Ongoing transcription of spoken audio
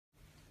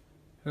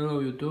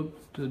Hello YouTube,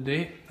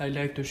 today I'd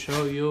like to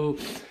show you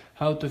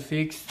how to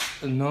fix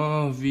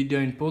no video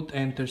input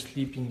enter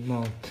sleeping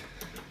mode.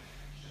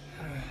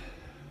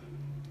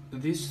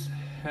 This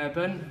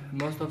happens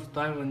most of the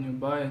time when you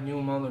buy a new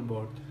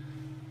motherboard,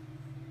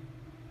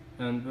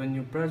 and when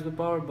you press the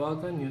power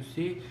button you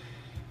see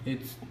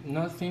it's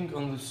nothing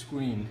on the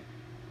screen.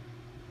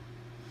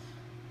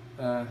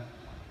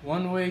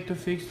 One way to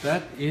fix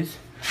that is,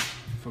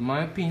 for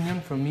my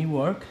opinion, for me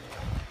work,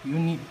 you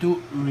need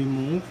to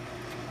remove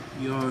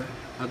your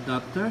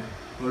adapter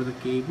or the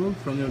cable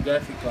from your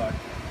graphic card.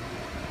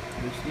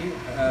 You see,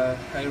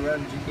 I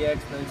run GTX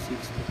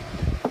 960.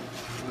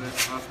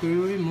 After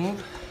you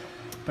remove,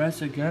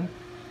 press again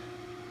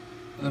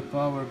the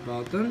power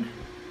button.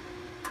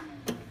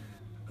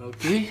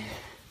 Okay,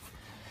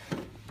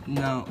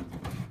 now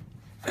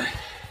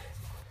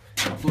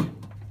put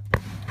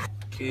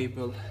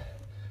cable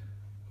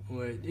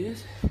where it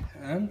is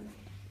and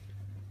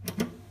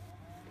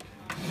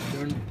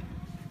turn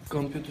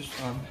computers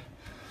on.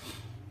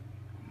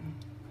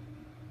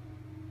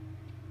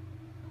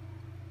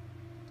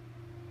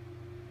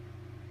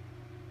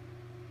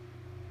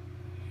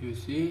 You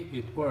see,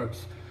 it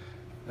works.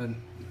 And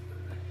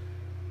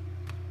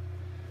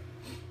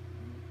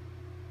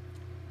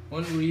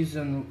one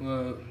reason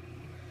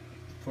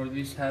for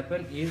this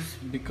happen is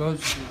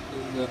because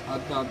the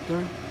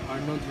adapter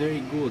are not very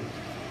good.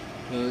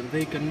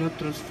 They cannot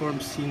transform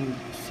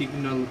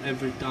signal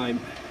every time,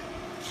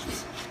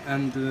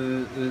 and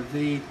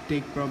they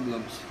take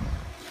problems.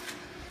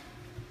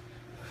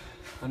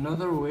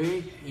 Another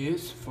way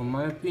is, for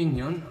my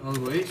opinion,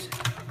 always,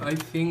 I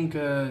think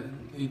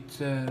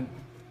it's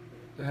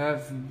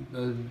have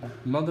a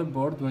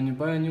motherboard. When you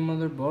buy a new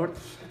motherboard,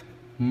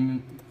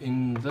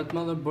 in that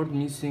motherboard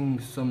missing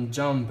some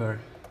jumper.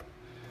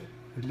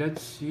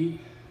 Let's see.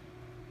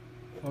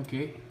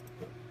 Okay,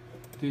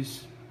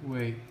 this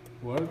way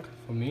work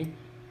for me.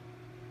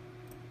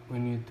 We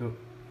need to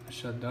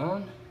shut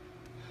down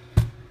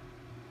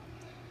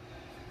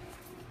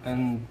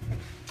and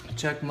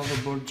check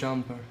motherboard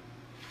jumper.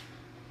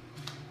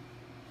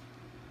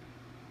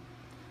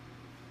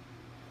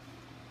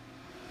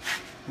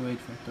 Wait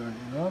for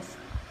turning off.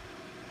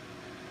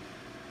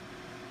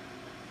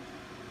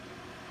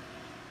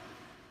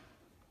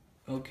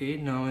 Okay,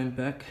 now I'm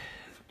back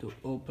to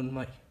open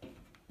my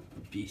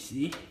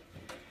PC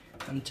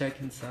and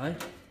check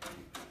inside.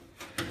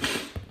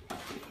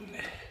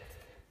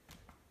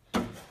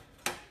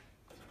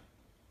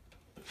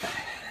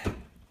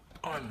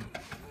 One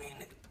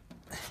minute.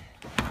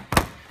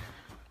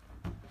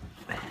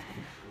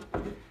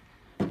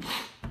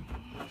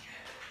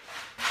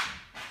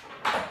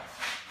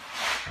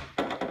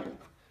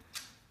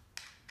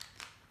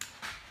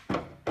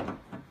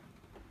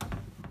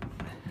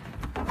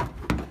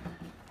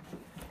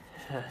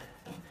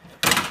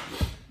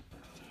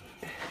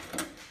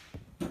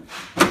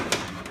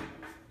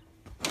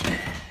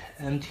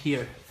 And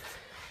here,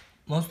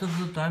 most of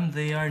the time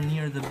they are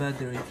near the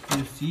battery.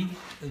 You see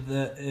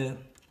the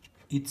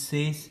it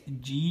says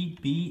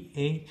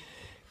GBAT1.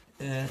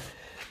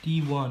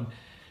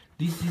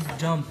 This is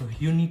jumper.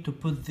 You need to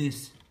put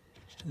these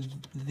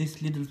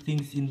little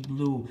things in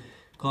blue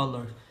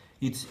color.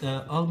 It's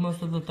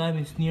almost of the time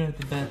it's near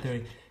the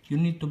battery. You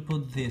need to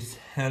put this,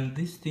 and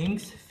these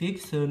things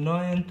fix no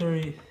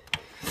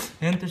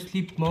enter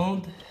sleep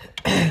mode,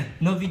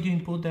 no video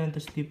input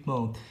enter sleep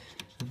mode.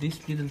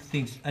 These little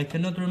things I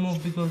cannot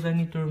remove because I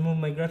need to remove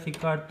my graphic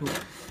card to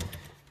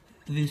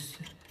these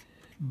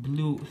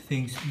blue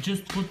things.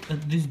 Just put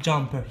this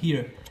jumper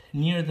here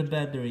near the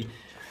battery.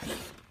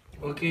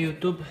 Okay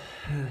YouTube,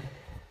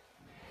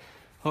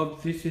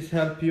 hope this has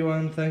helped you,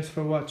 and thanks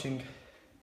for watching.